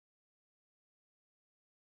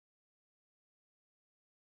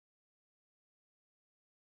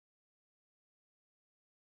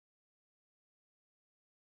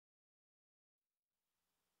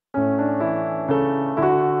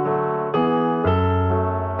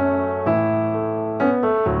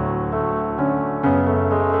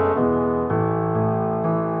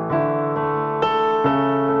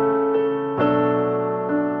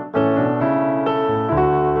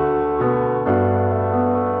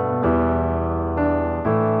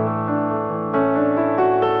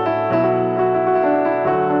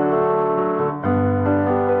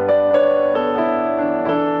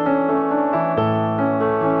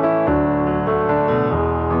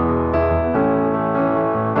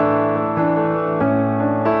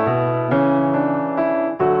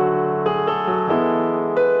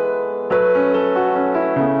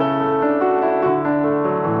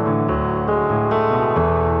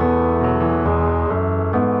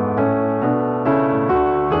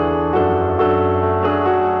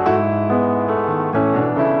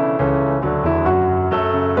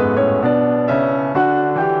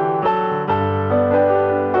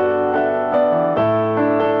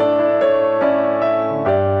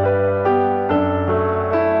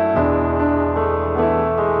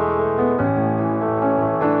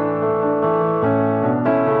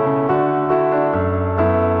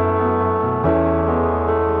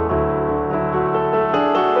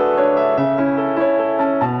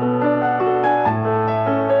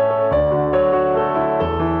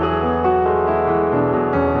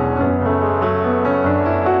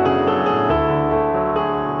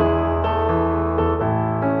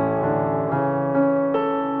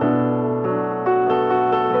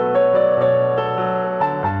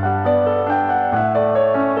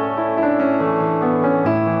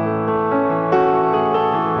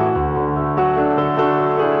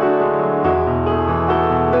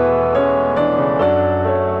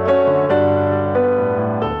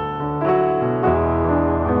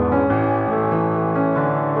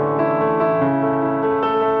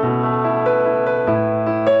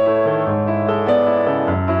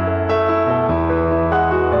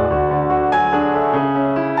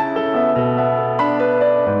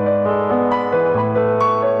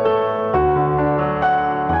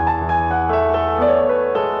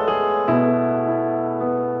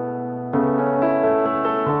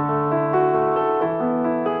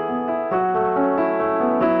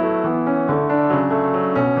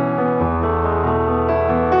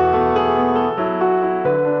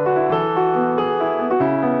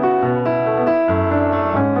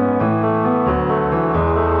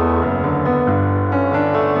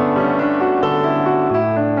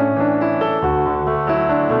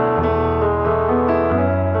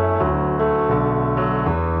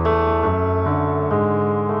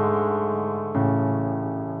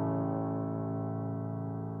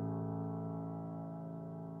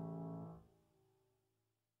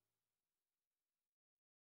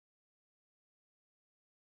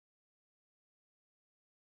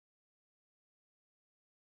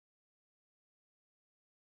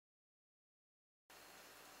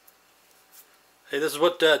Hey, this is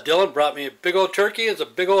what Dylan brought me. A big old turkey. It's a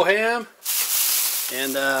big old ham.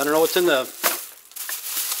 And I don't know what's in the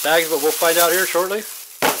bags, but we'll find out here shortly.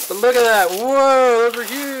 But look at that. Whoa, those are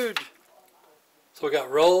huge. So we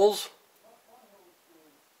got rolls,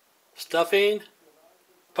 stuffing,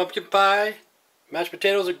 pumpkin pie, mashed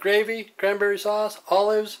potatoes and gravy, cranberry sauce,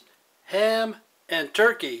 olives, ham, and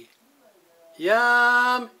turkey.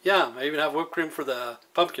 Yum, yum. I even have whipped cream for the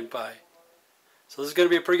pumpkin pie. So this is going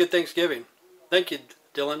to be a pretty good Thanksgiving. Thank you,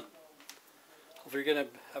 Dylan. Hopefully you're going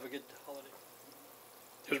to have a good holiday.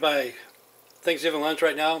 Here's my Thanksgiving lunch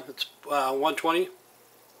right now. It's 1:20.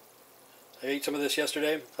 I ate some of this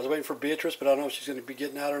yesterday. I was waiting for Beatrice, but I don't know if she's going to be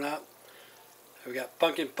getting out or not. We got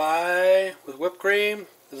pumpkin pie with whipped cream.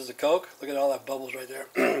 This is a Coke. Look at all that bubbles right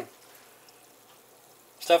there.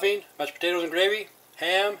 Stuffing, mashed potatoes and gravy,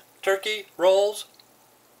 ham, turkey, rolls,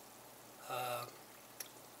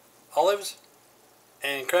 olives,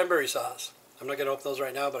 and cranberry sauce. I'm not going to open those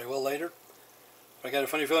right now, but I will later. I got a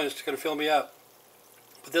funny feeling it's going to fill me up.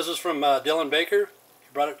 But this is from Dylan Baker. He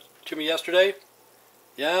brought it to me yesterday.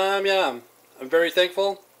 Yum, yum. I'm very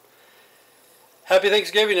thankful. Happy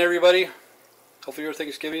Thanksgiving, everybody. Hopefully your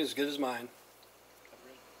Thanksgiving is as good as mine.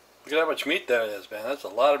 Look at how much meat that is, man. That's a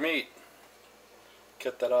lot of meat.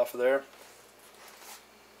 Cut that off of there.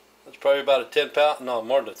 That's probably about a 10 pound, no,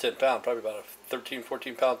 more than a 10 pound, probably about a 13,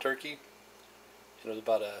 14 pound turkey. It was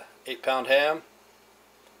about a 8-pound ham.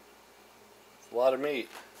 It's a lot of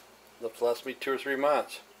meat. Enough to last me 2 or 3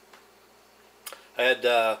 months. I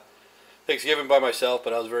had Thanksgiving by myself,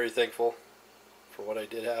 but I was very thankful for what I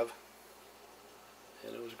did have.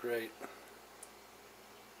 And it was great.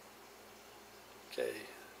 Okay.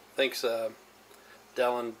 Thanks,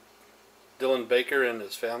 Dylan Baker and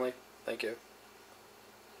his family. Thank you.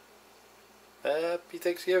 Happy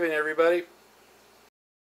Thanksgiving, everybody.